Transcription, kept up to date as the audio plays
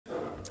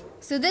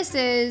So this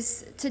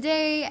is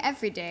Today,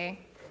 Every Day,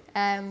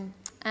 and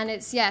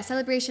it's, yeah, a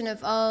celebration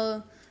of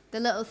all the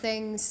little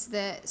things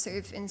that sort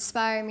of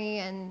inspire me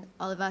and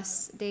all of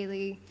us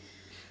daily,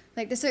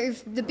 like the sort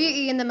of the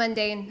beauty in the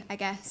mundane, I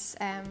guess,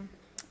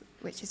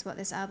 which is what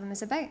this album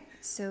is about.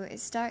 So it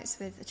starts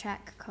with a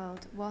track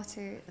called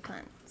Water the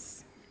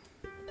Plants.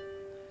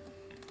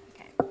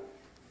 Okay.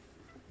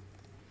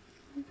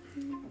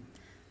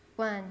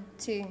 1,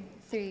 2,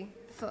 3,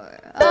 4.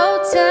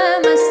 Alter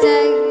my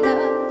state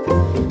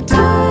of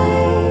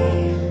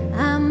time.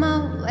 I'm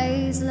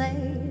always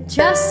late.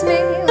 Trust me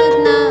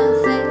with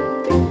nothing.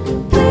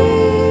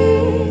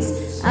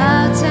 Please,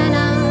 I'll turn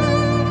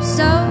up.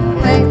 So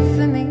wait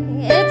for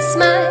me. It's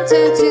my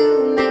turn to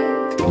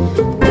make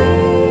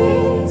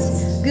needs.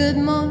 Good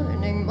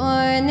morning,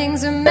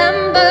 mornings.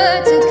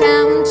 Remember to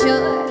count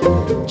your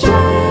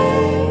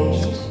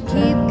tries.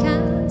 Keep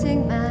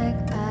counting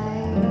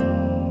magpies.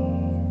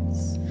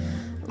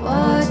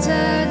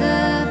 Water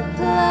the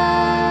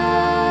plants.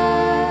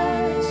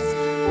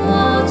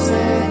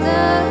 Water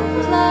the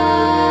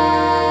plants.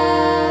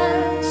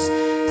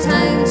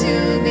 Time to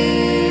be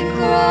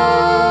grown.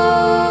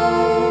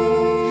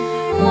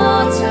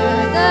 Water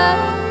the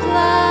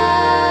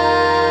plants.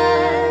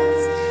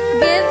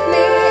 Give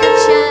me a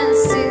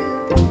chance to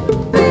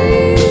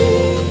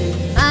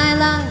breathe. My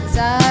lungs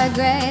are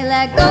gray.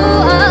 Let go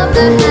of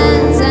the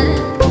hands and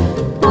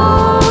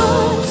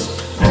watch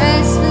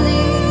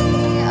gracefully.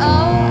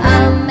 Oh, I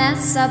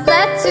mess up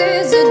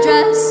letters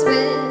addressed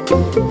with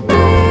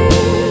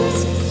names.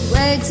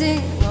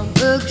 Waiting on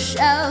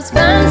bookshelves.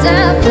 Burns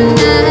up and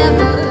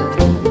never.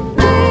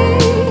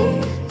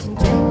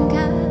 Drink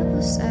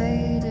apple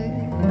cider.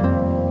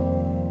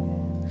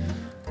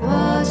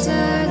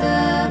 Water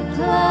the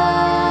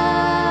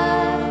plants.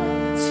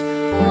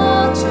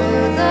 Water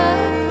the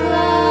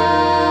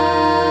plants.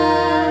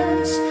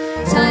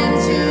 Time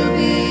to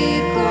be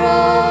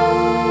grown.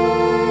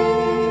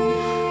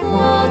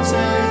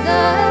 Water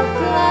the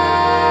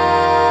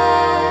plants.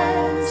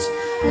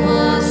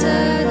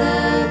 Water the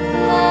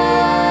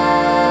plants.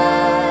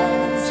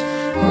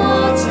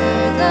 Water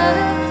the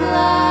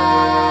plants.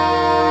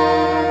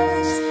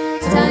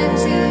 Time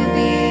to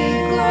be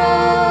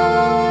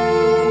grown.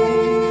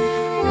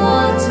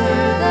 Water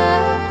the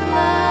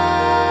plants.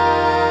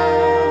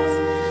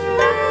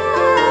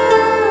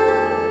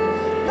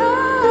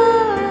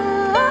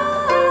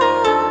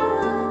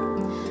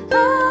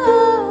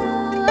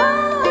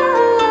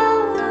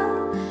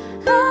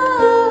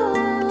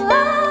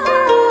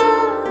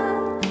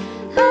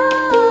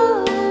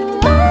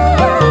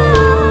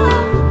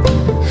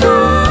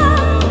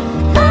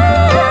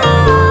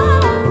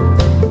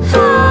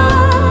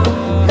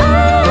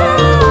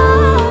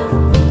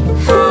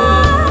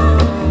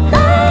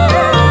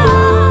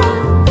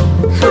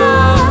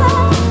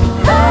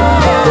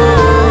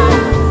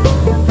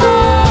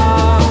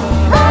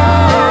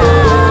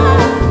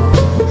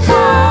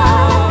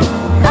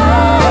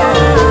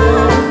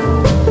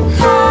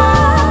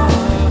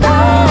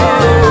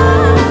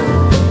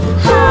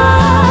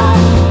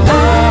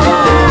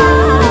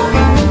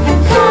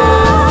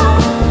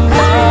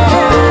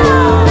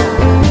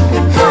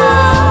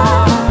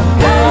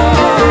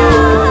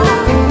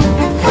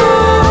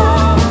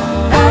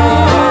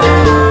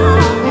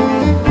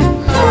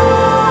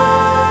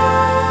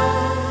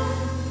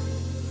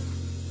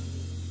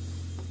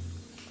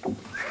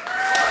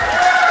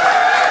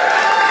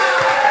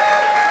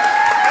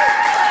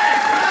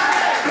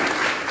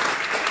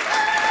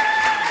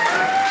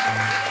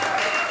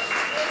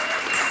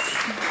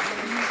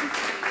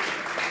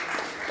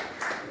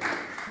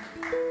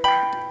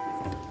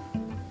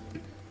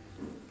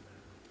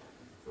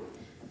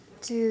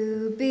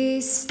 To be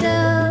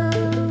still.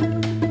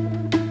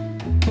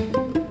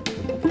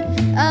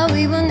 Oh,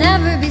 we will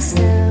never be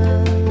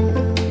still.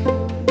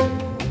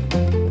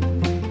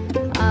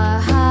 Our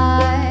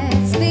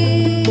hearts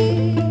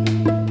beat,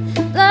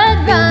 blood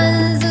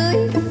runs,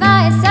 we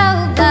fight so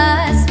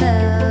blood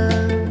spills.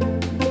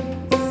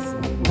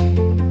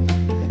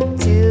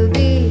 To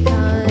be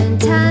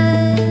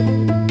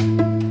content.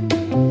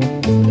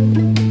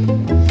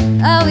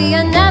 Oh, we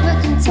are never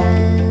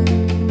content.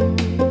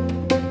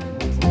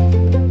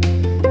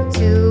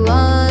 To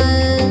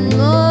want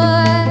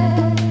more,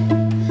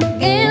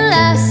 gain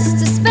less,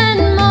 to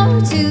spend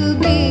more, to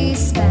be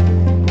spent.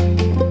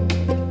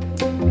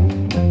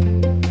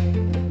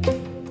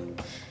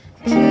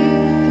 Keep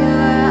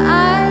your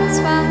eyes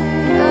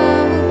wide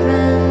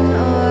open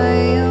or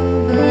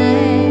you'll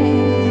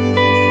blink.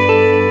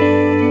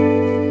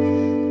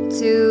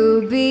 To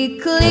be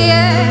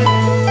clear.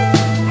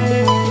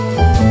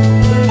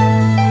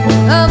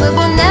 Oh, but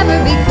we'll never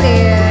be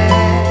clear.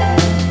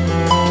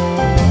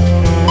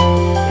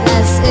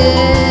 Less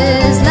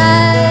is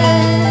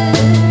less.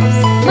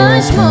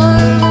 Much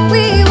more when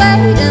we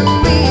wait and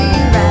we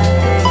rest.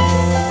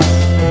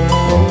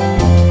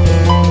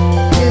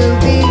 To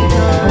be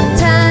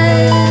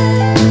content.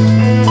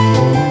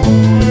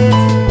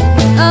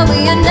 Oh, we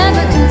are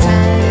never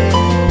content.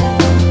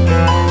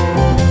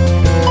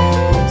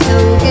 So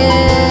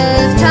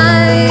give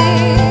time.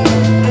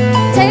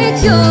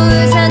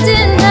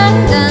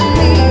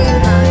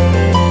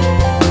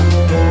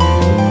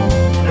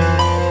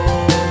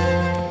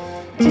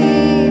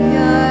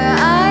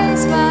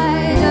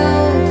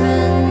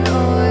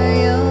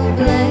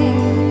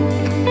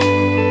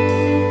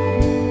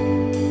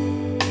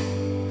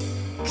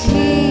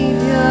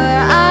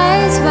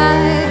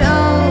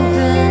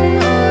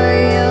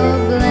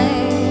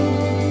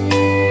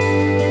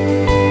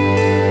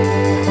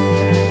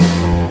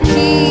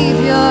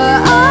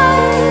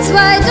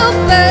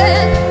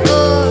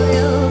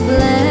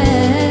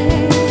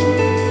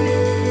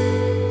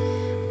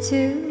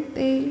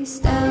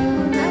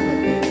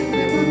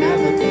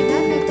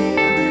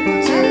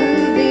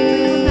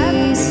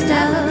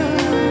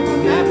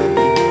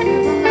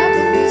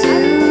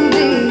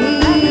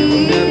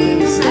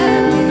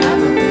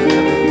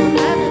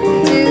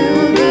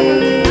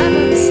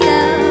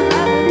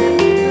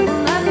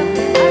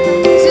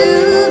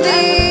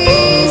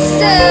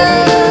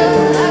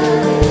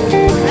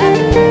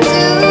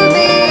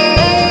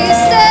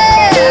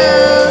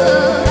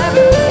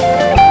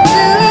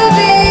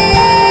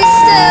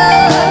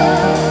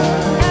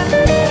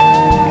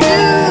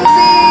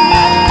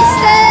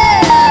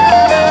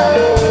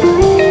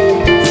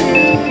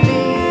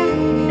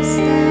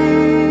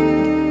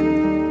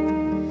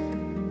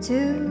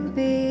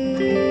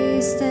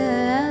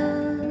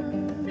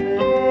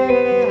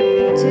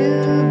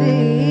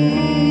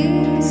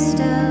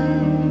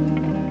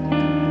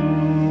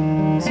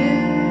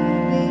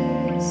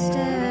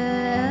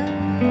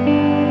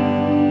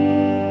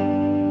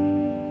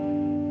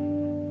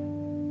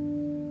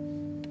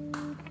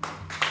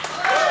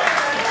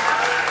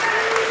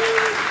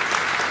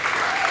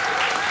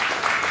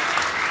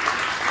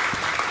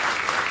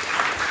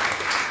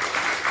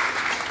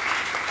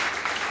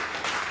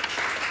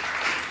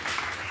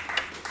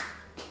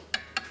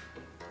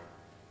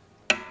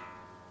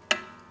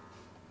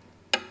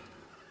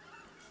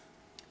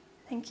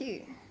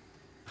 you.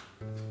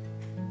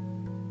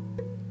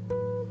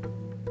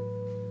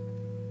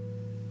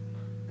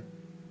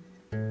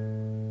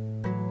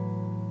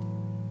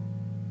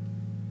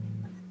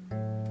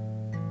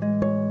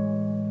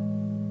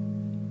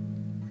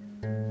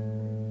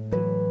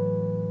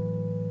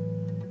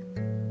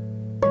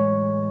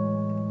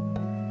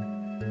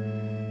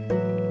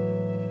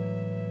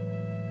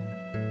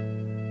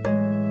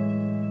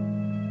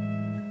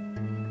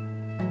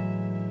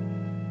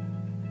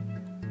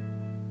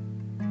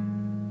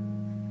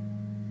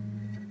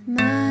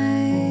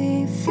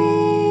 My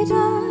feet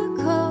are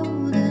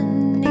cold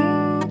and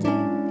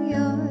needing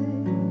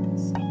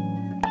yours.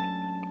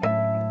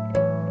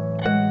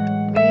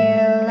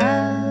 Real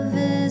love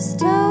is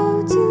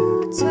toe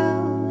to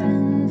toe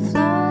and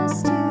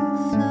floors to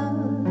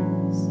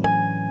floors.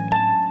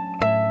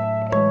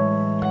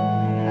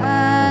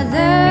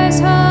 Others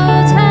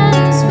hold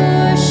hands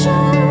for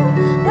show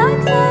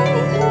like they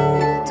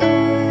hold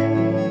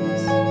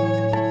doors.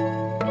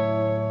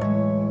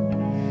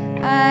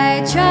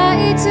 I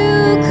try to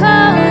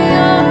call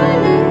your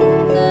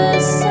name, the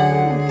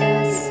sound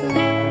gets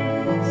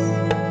lost.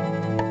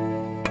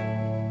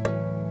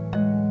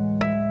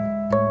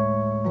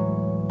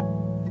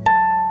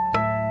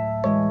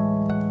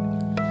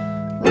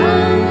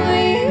 One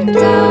week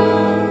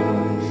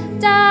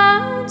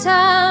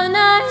downtown,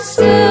 I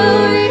still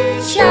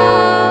reach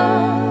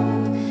out.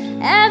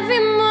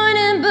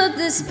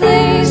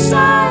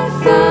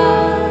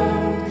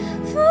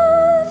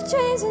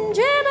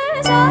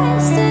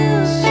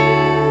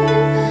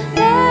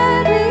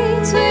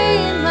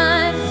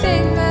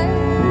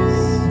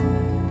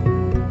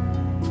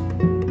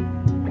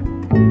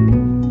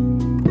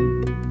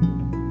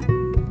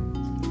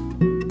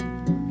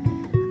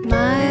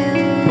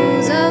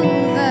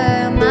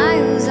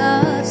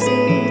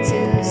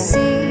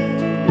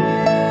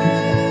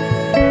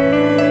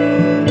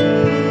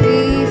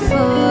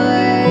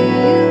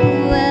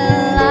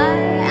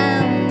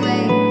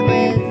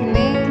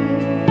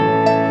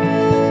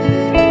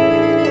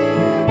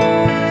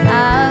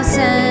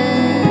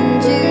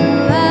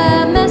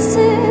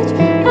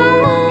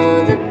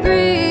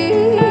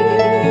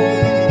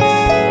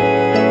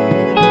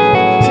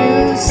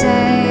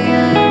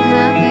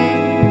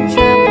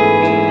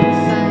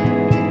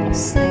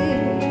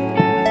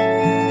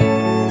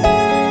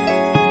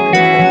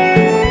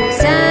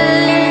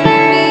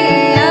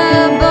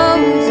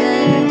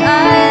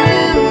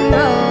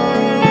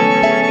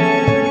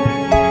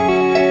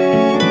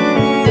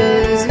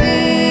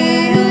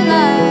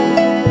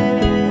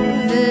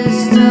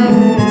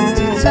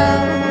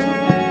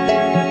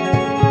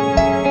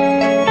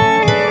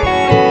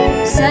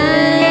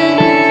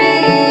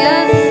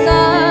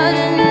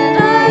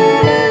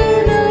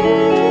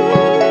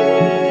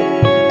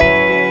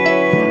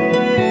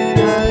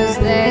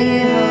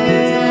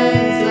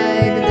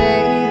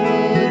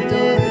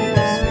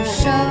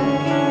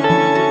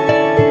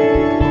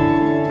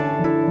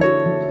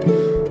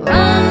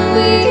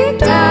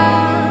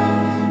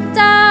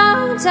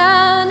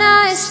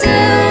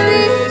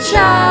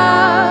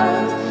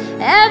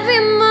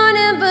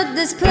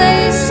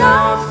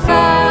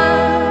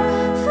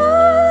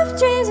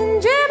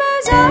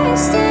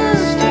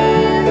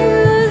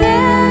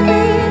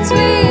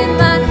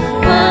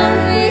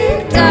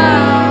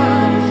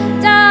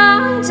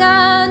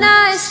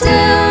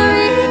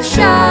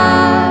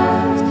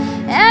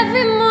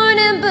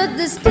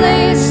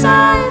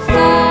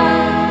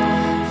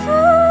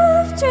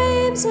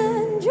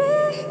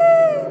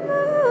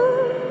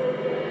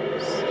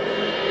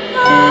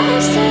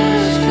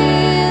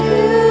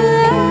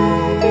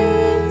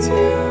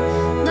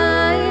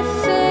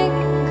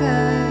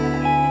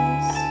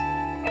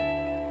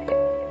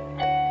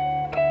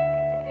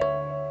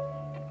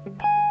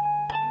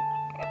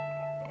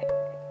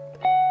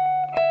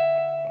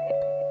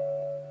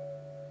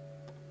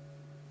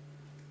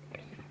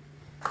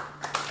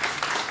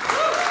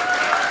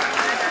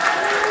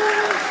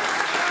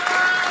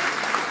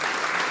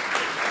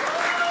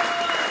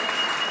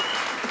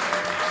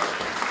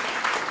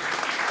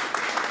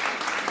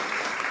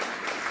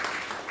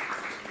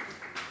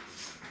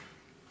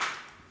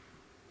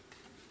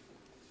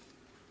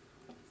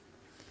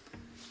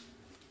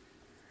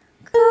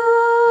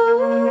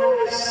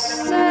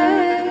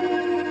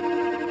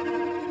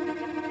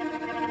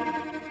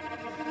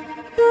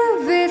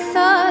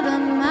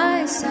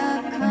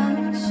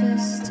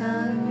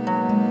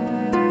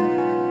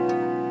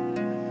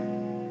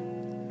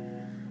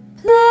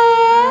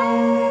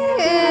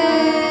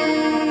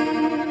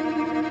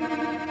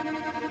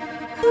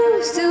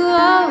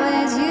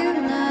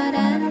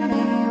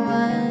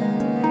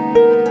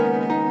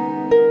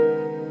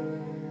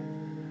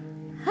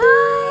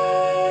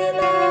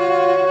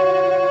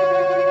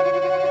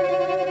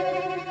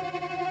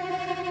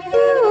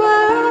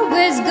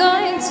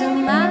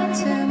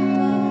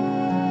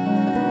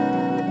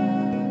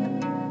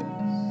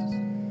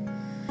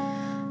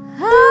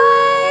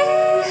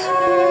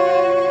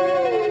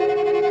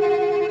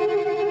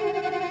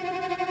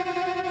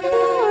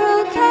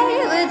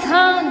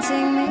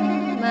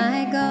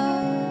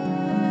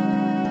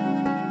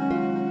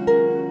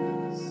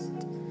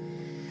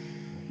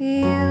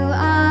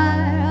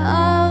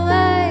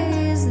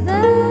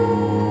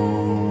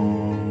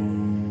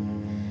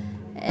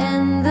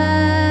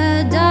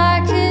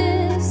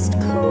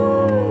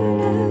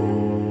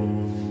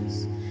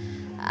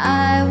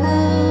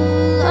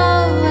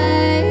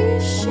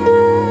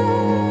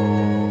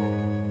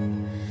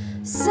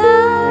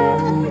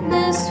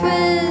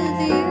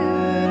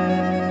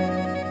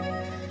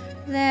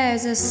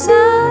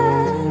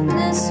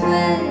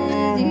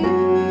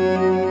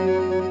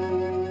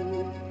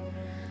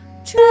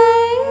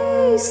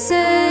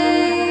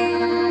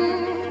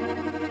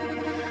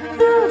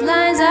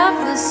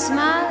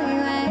 smile you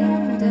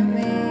aimed at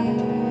me.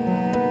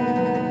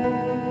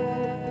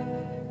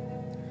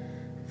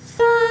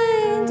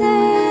 Finding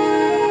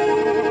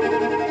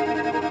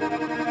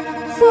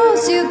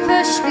fools you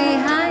push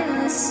behind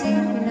the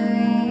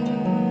scenery.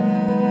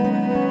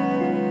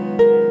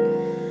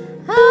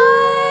 I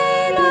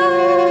know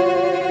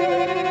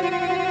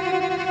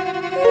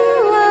you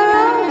are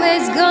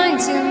always going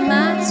to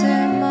matter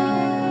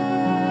most.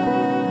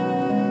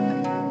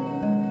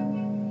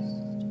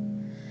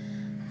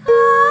 I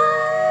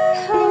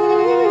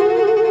hope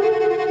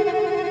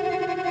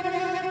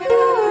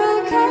you're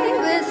okay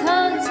with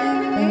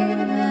haunting me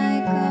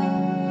like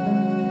ghost.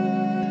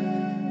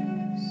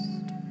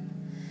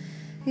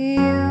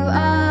 You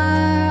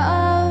are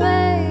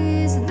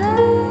always there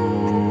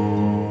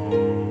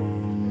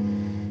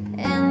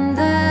in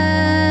the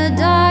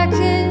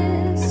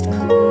darkest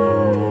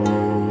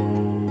corners.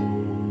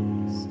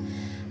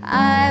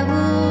 I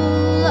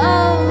will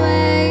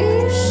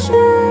always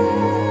share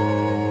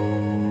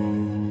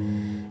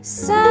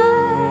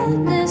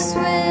sadness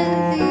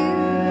with you.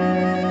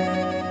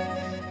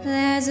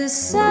 There's a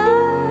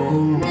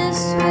sadness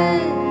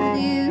with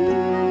you.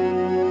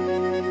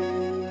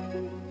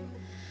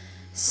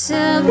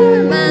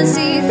 Silver man,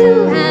 see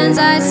through hands,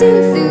 I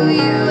see through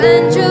you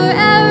and your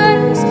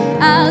errors.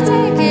 I'll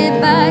take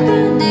it back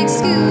and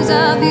excuse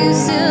of you.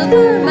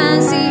 Silver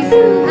man, see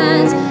through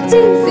hands,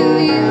 see through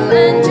you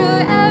and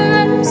your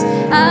errors.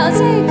 I'll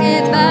take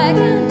it back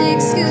and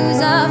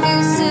excuse of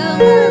you.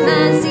 Silver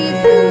man, see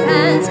through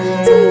hands,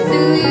 see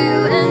through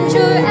you and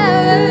your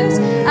errors.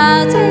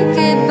 I'll take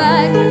it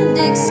back and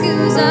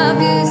excuse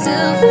of you.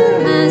 Silver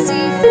man,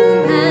 see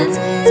through hands,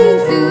 see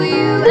through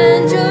you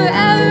and your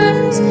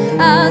errors.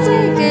 I'll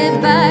take it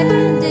back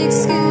and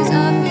excuse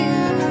of you.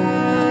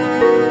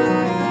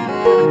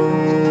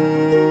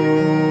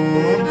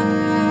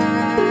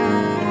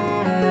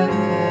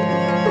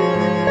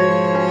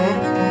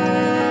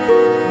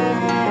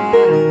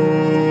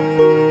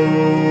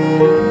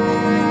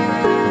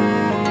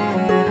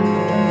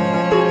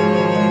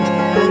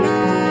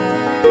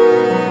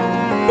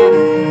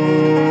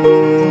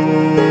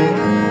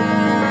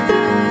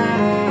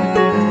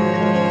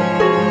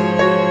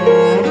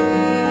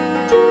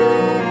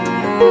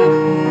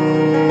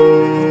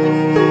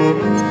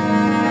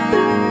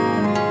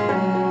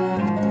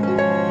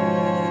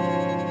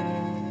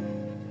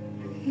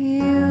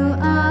 You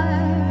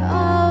are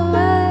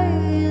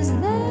always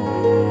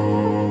there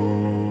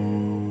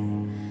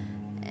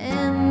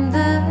in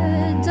the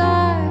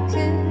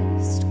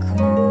darkest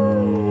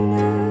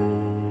corners.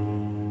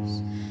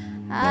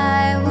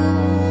 I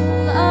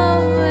will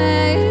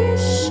always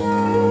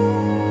share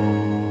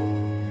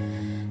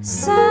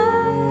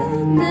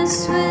sadness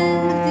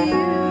with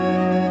you.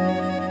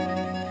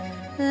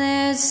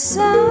 There's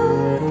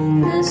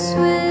sadness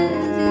with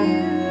you.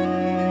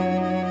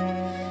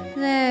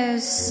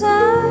 There's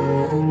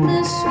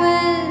sadness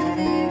with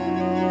you.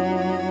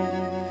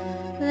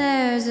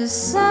 There's a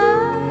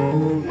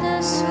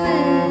sadness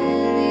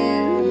with you.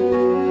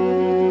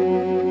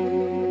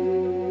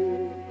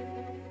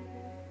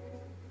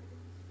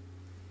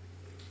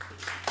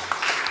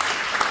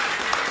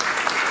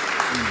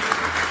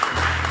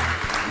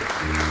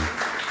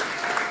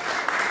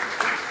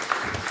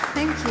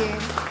 Thank you.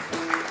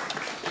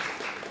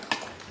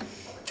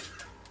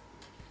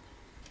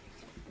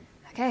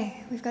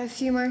 Okay, we've got a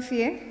few more for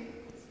you.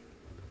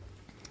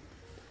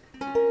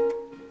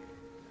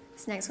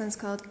 This next one's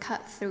called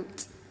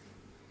Cutthroat.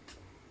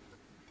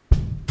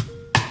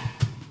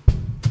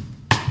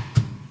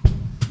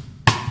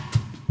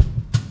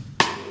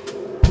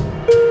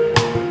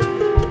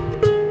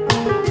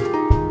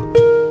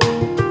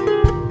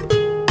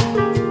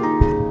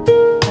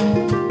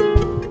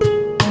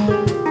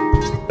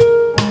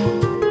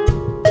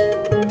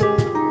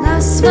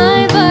 Lost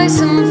my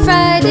voice on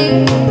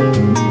Friday.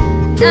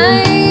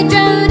 I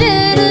drowned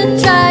it and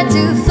tried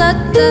to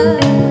flood the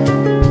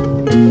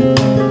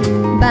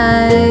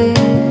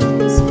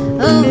binds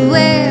of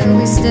where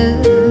we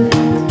stood.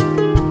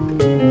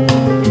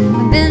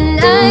 Been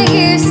a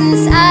year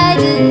since I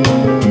did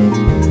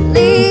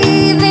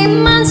leave, a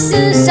month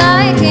since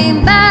I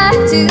came back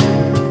to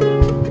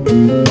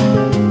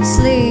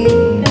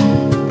sleep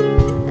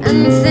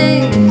and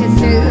think it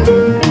through.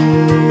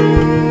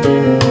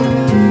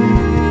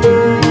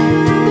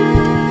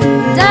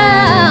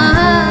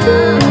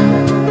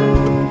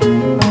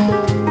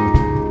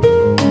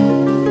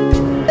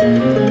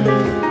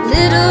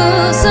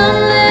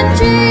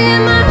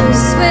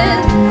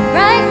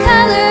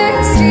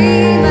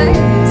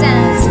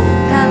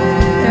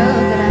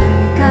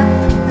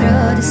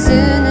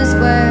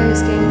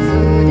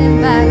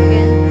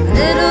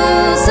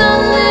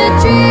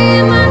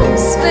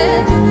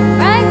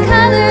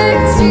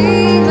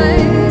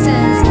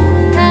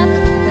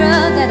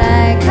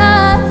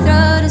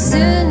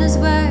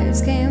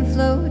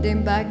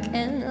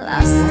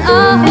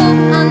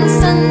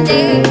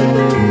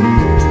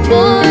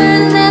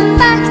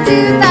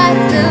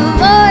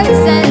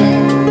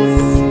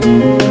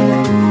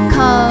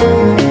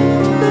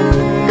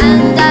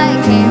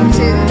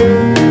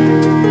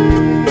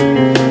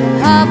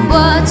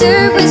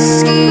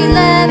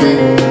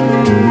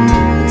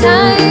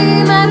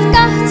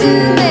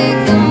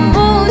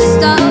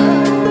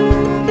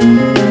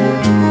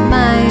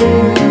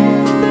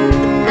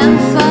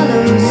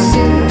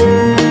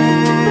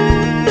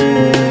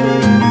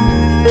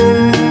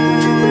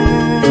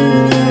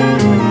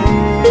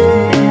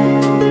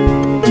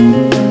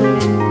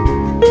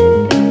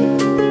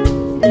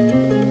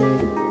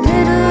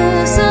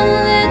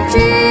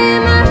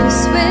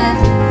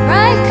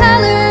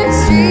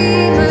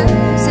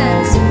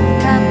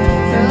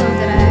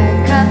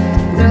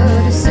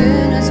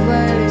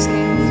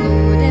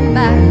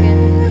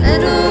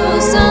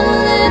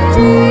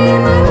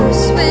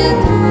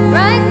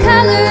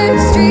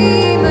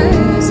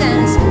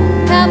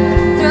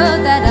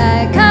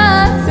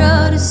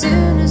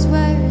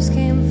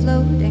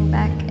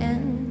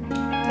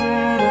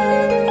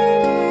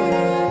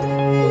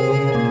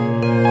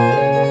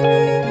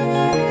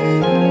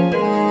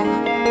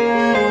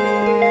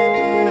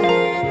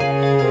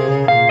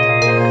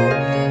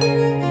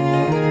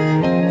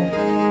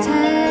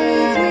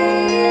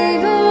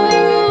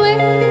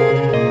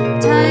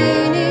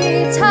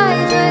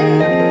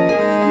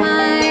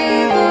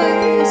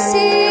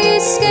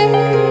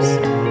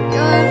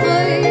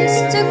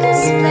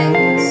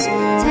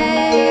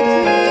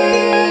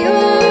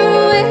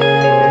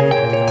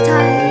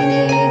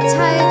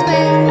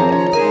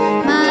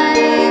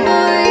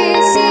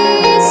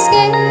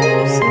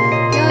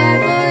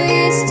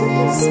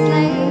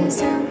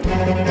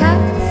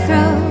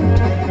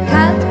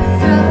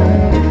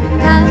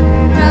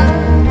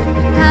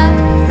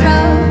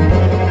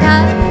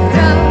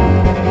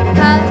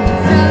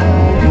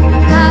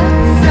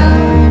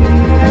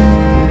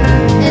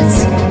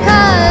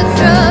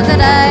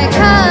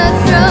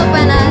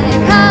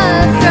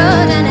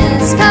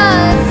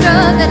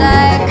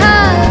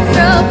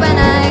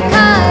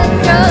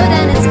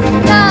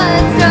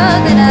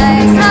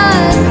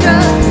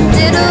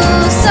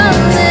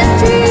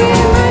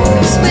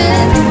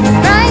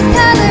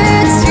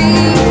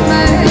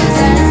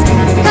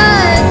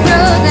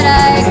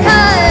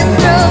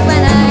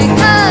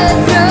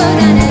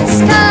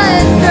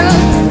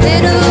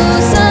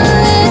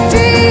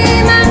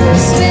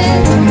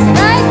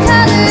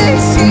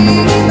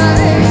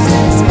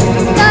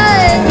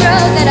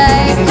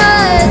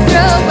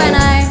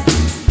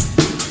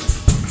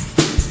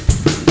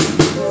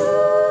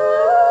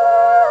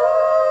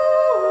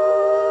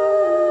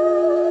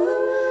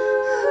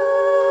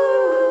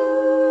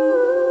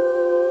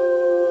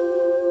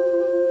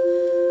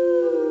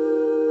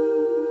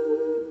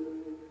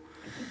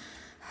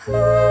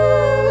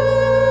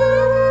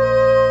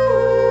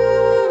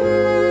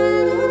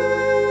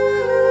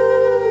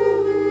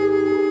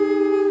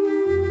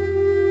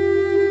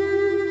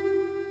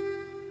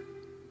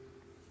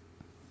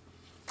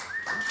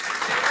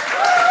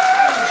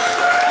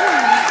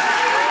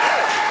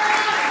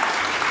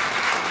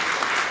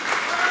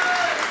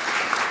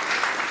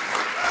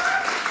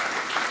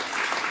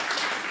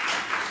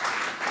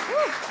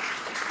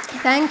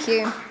 Thank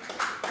you.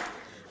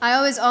 I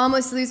always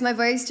almost lose my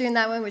voice during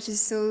that one, which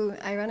is so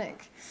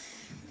ironic.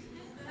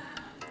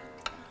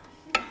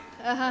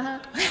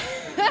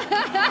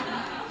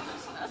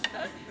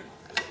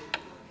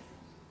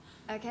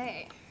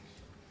 Okay.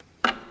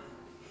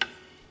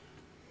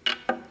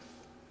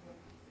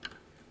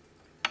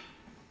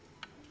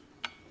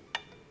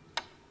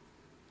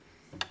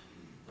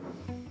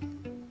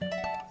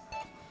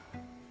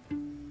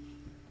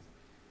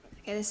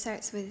 Okay, this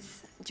starts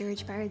with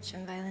George Burrage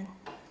on violin.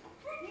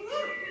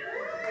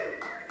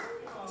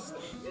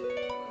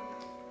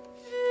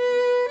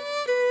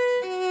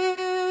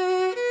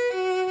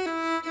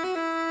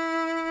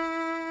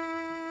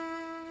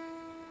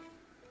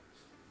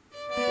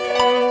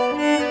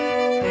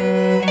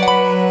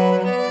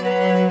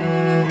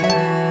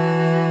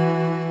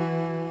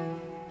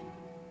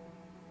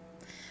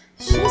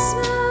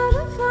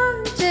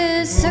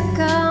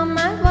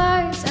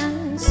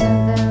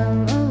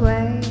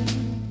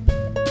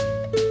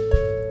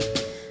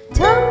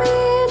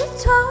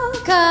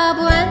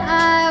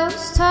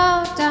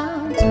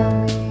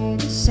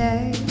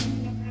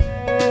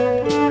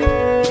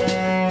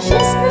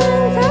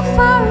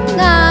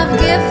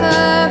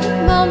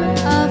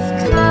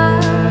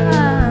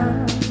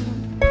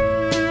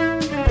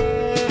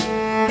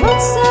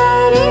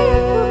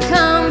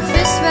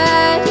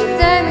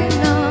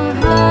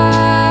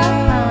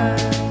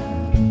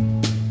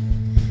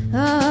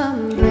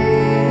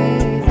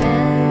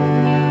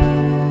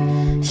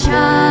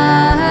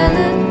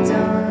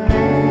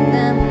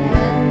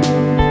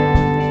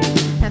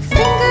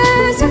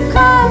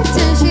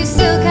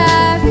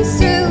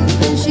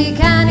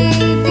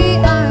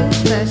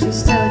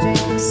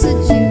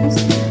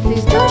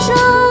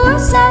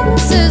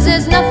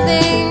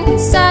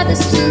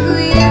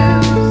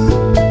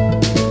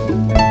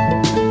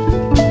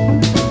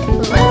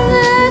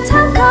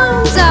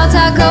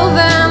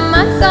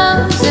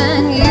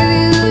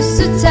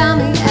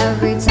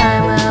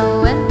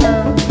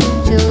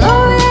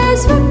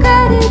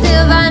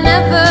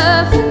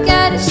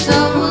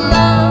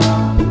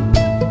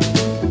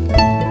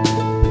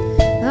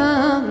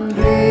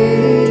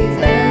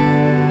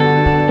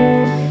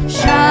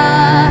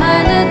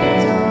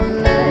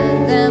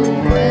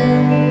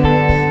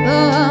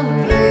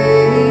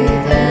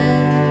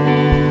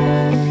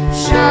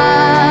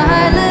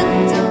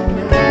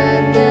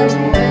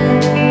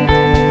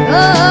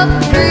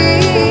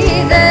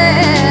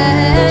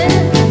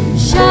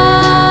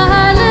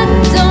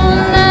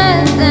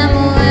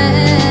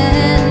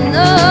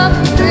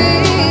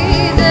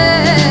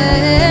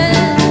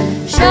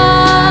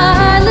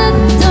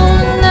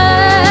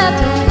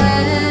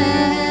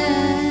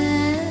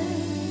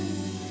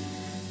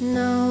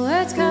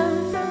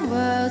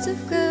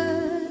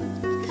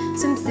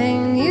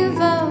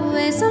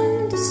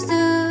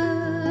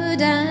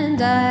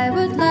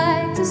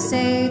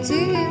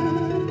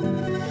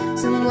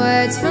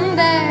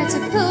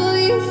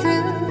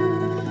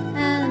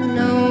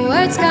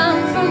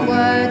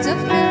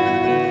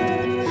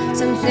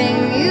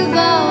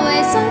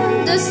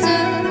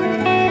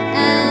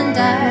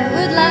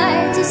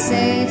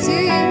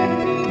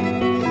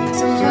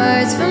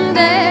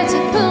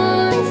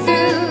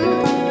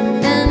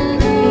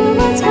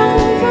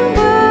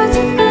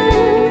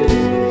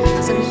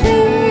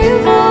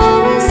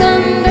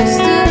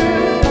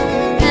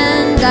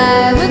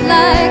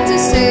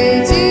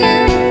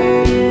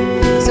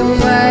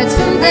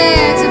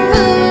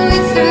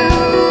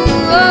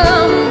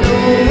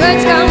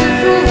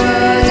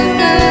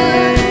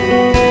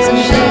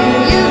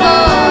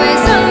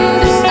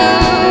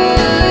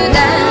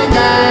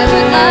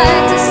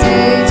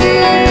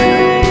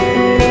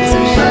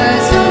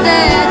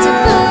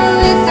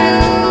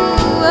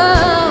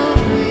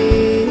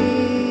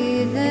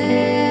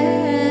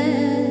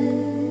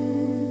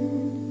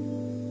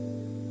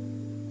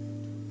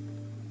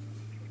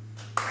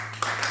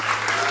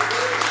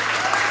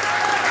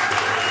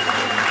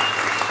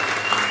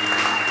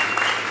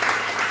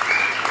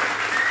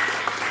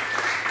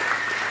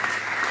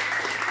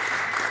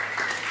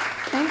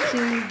 Thank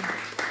you.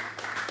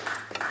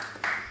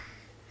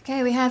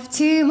 Okay, we have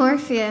two more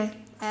for you.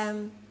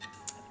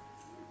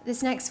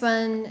 This next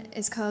one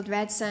is called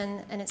Red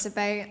Sun, and it's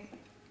about...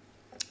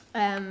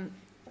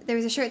 there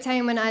was a short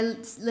time when I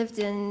lived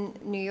in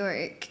New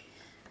York,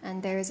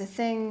 and there was a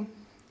thing,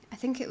 I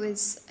think it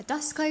was a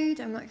dust cloud,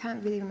 I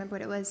can't really remember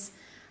what it was,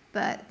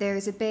 but there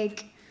was a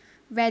big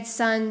red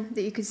sun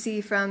that you could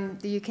see from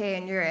the UK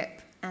and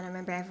Europe, and I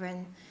remember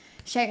everyone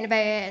shouting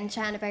about it and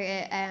chatting about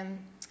it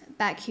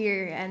back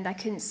here, and I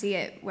couldn't see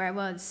it where I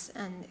was,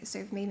 and it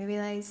sort of made me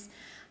realise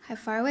how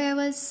far away I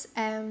was,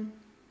 and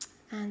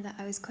that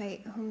I was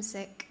quite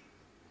homesick.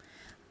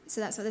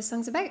 So that's what this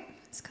song's about.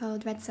 It's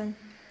called Red Sun.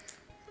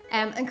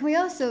 And can we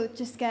also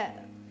just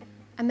get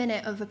a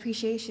minute of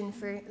appreciation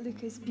for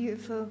Luca's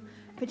beautiful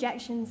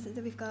projections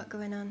that we've got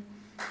going on.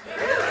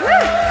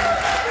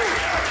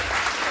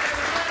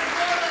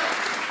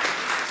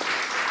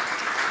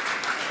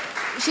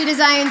 She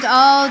designed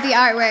all the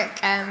artwork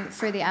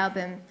for the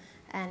album,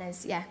 and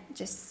is, yeah,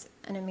 just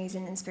an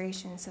amazing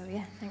inspiration. So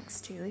yeah,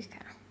 thanks to Luca.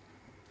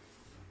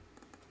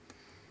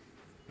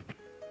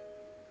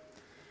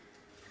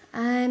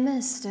 I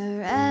missed a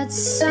red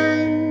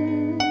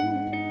sun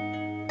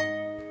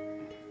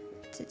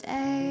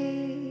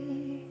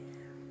today.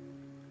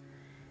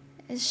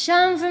 It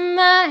shone from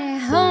my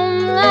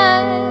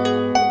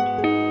homeland.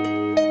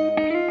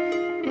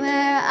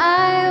 Where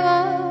I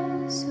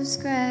was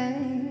grey.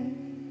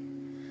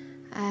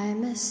 I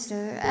missed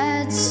a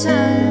red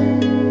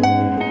sun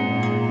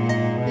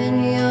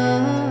in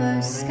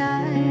your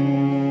sky.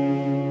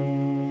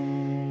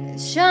 It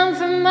shone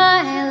from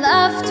my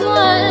loved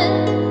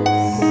ones,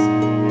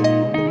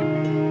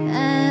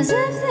 as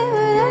if they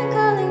were there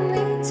calling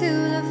me to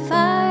the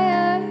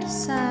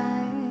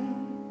fireside.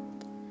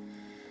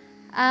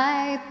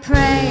 I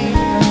pray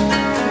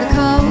the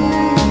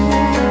cold,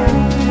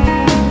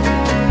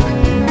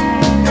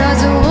 'cause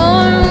the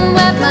warm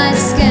wet my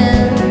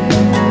skin.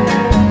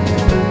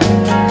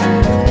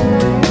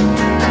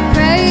 I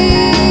pray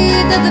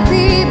that the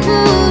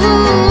people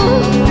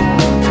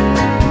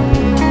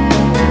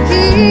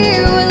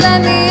here will let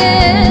me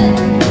in.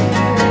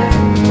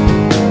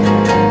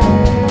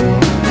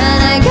 And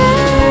I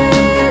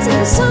gaze at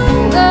the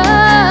songbird,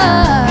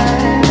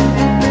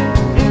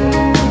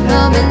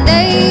 hoping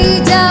they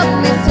help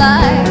me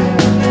fly.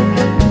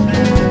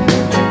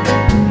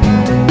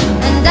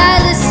 And I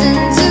listen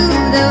to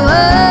the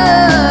words,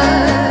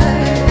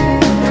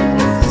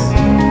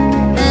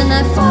 and I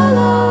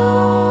follow.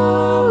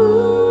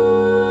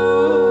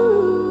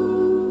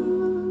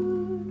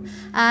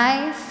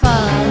 I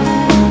follow.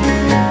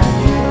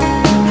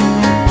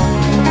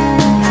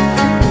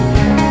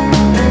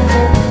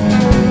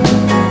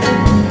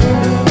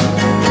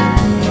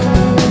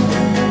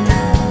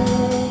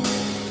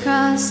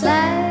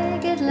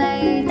 Cross-legged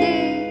lady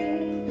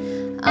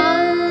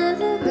on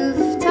the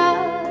rooftop,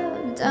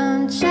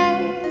 don't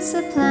chase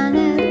the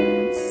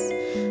planets,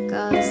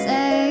 'cause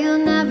they'll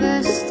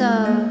never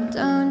stop.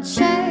 Don't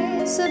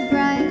chase the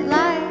bright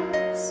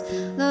lights,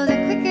 though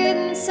they're quicker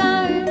than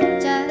sound.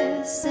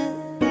 Just sit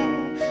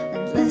there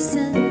and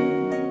listen.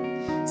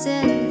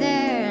 Sit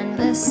there and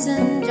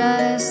listen.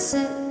 Just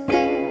sit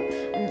there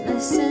and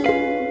listen.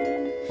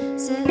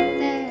 Sit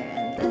there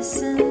and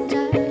listen.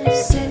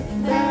 Just sit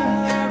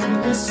there and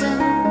listen.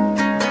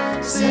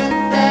 Sit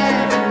there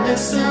and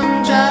listen.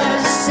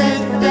 Just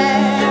sit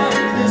there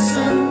and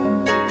listen.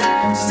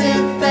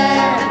 Sit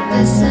there and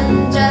listen.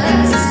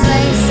 Just this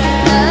place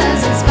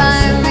does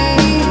inspire me.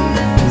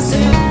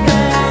 Sit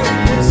there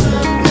and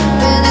listen.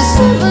 With a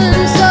woman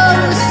so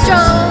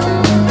strong.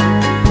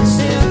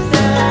 Sit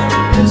there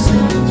and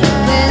listen.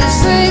 With its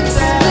bricks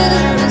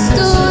filled with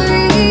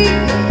stories.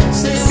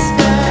 Sit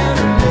there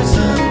and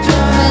listen.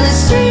 With the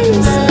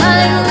streets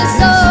lined with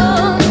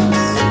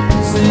songs.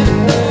 Sit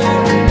there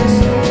and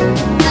listen.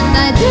 And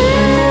I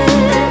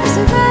dance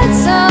a red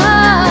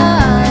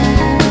sun,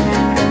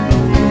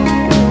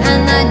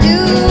 and I do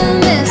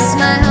miss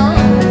my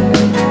home.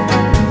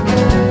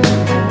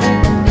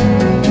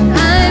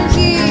 I'm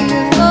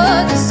here for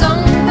the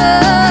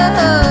songbird,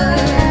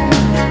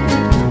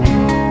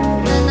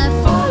 and I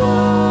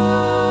follow.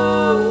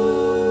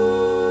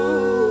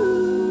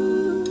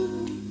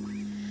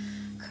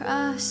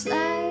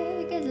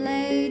 Cross-legged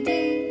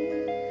lady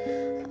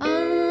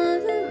on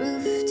the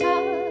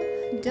rooftop,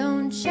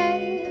 don't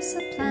chase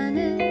the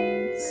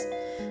planets,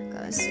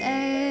 'cause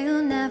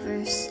they'll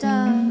never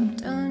stop.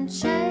 Don't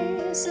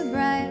chase the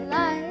bright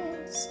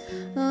lights,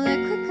 though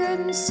they're quicker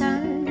than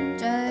sound.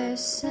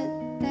 Just sit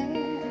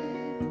there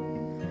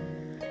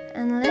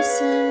and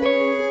listen.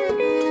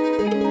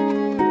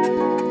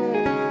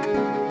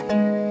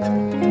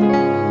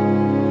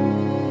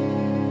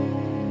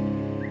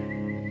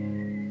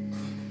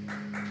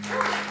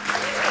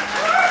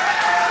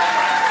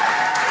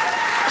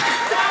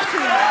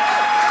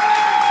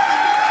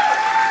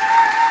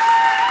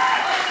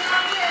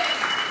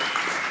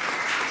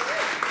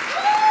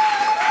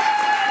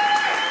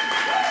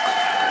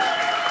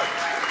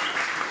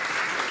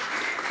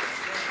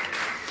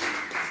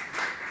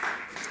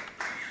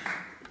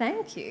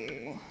 Thank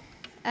you.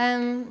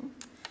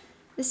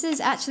 This is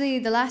actually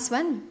the last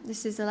one.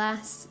 This is the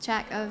last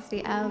track of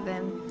the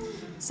album.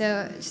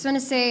 So I just want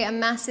to say a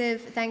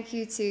massive thank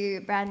you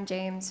to Brad and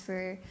James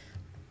for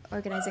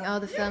organising all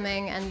the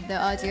filming and the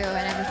audio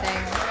and everything.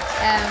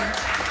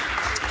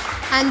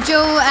 And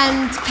Joe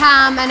and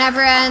Cam and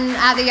everyone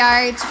at the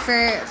yard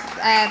for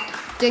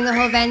doing the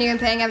whole venue and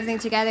putting everything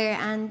together,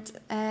 and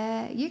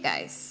you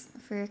guys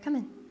for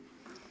coming.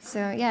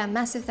 So yeah,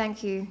 massive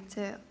thank you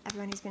to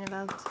everyone who's been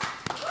involved.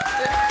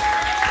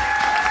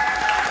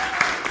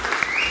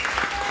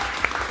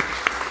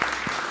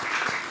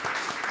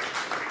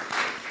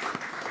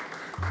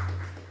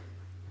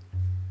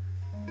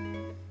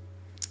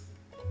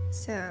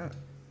 So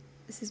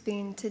this has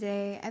been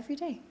Today Every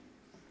Day.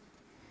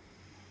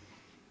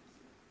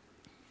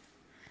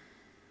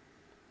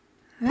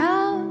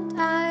 Round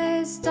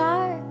eyes,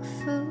 dark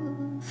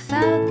full,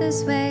 felt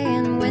this way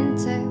in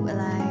winter. Will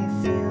I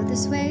feel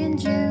this way in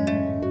June?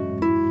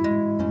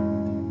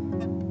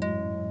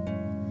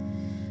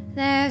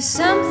 There's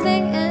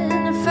something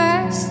in a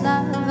first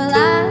love, a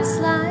last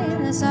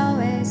line that's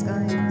always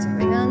going to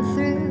ring on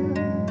through.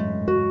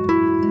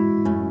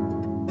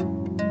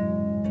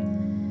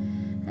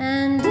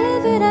 And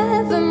if it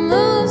ever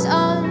moves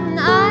on,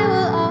 I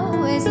will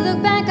always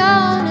look back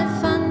on it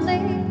fondly.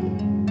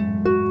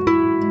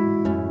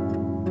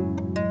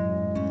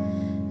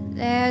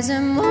 There's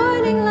a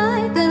morning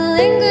light that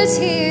lingers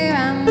here.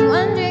 I'm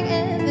wondering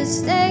if it's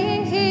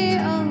staying here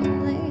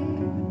only.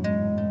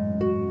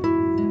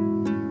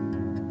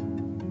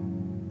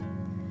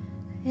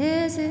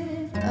 Is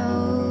it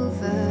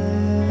over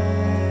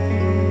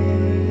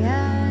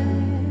yet?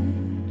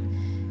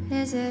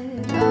 Is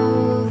it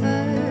over?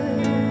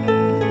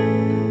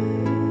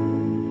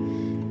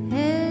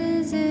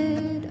 Is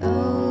it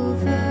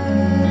over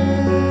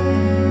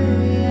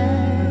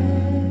yet?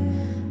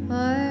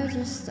 Or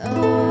just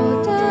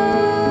older?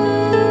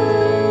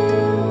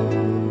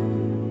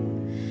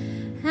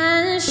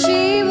 And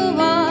she will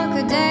walk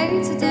her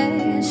day to day,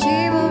 and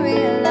she will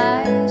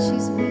realize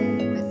she's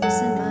made with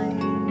this in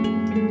mind.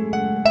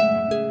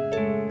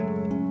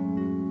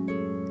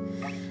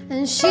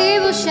 And she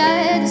will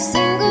shed a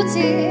single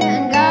tear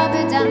and gulp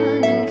it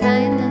down in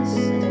kindness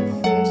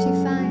and fear she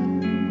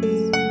finds.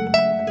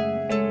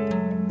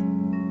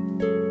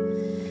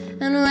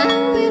 And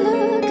when we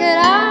look at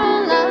our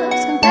own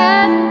loves,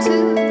 compare them to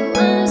the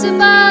ones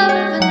above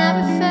and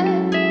never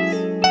fails.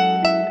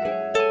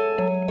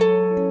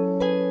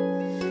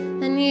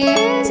 And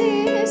years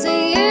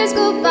and years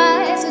go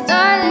by, so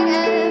darling,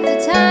 if the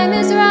time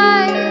is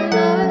right, you'll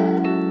know it.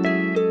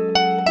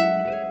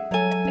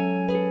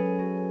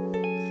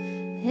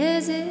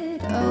 Is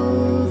it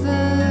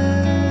over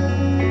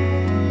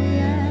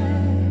yet?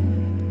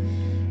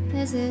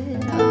 Is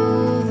it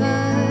over?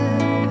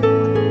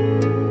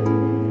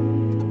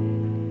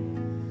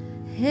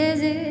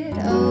 Is it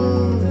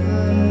over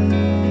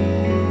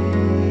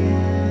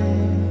yet?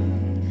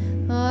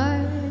 Or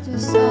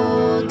just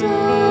older?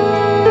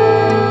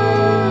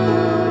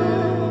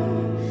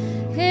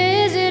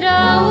 Is it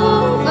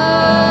over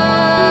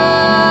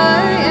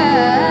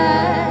yet?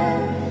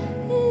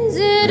 Is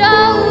it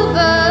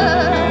over?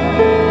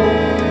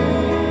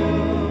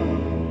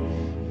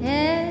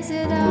 Is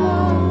it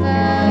over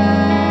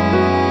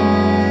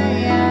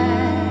yet?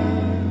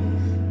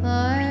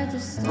 Or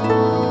just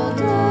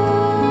older?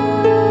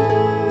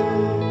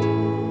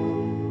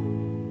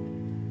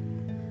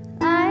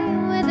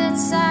 Lying with it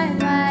side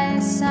by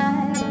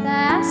side, I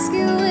ask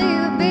you, will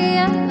you be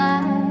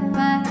alive? I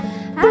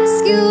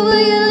ask you, will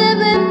you live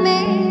with me?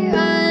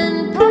 Run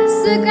past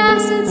the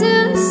grass into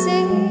the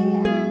sea.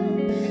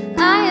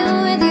 Lying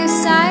with you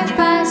side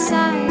by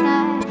side,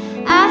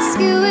 I ask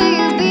you, will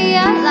you be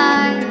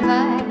alive? I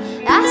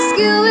ask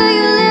you, will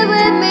you live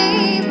with me?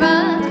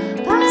 Run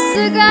past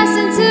the grass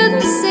into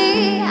the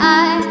sea.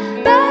 I